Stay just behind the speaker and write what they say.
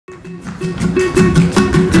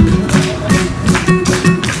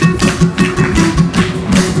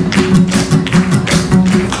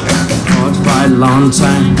Long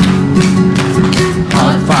time,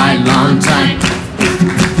 hot fight, long time,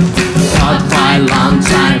 hot fight, long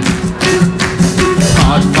time,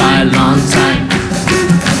 hot fight, long time,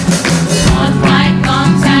 hot fight,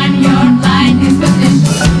 long time. Your light is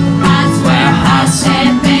conditioned. That's where hearts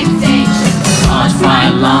expectation. Hot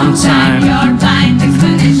fight, long time. Your light is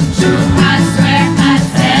conditioned. That's where hearts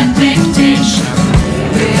expectation.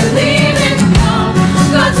 Believe in God,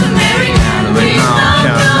 go to Mary and we love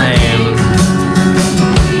your name.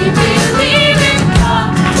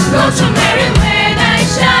 Go to Mary when I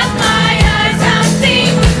shut my eyes and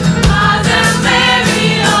think. Mother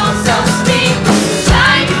Mary also speak.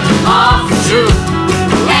 Time of truth.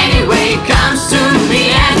 Anyway comes to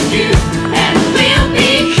me and you, and we'll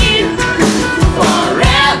be here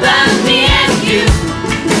forever, me and you.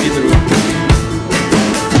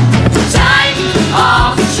 Time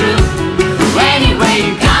of truth.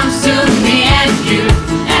 Anyway comes to me and you,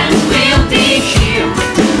 and we'll be here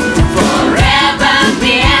forever,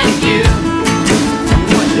 me and you.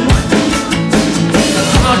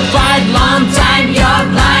 Hot fight, long time, your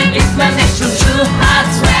blind explanation. True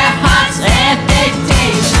hearts, where hearts,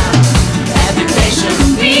 expectation. Expectation,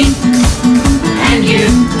 me and you.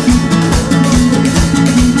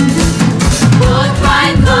 Hot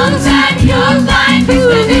fight, long time, your blind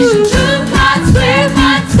explanation. True hearts, where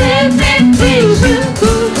hearts, expectation.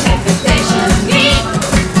 Expectation, me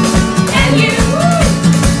and you.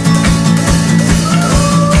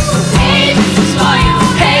 Hey, this is for you.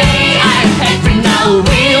 Hey, I hate me now,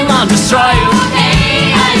 will not destroy you.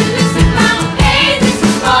 Hey, I listen now. Hey, this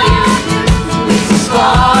is for you. This is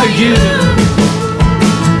for you.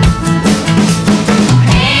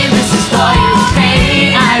 Hey, this is for you.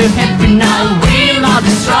 Hey, I hate me now, will not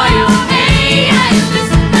destroy you. Hey, I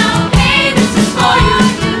listen now. Hey, this is for you.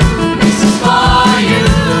 This is for you.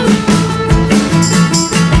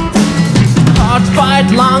 Hard fight,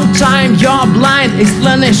 long time, your blind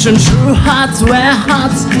explanation. True hearts, where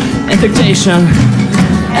hearts, expectation.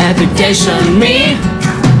 Expectation, me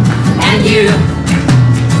and you.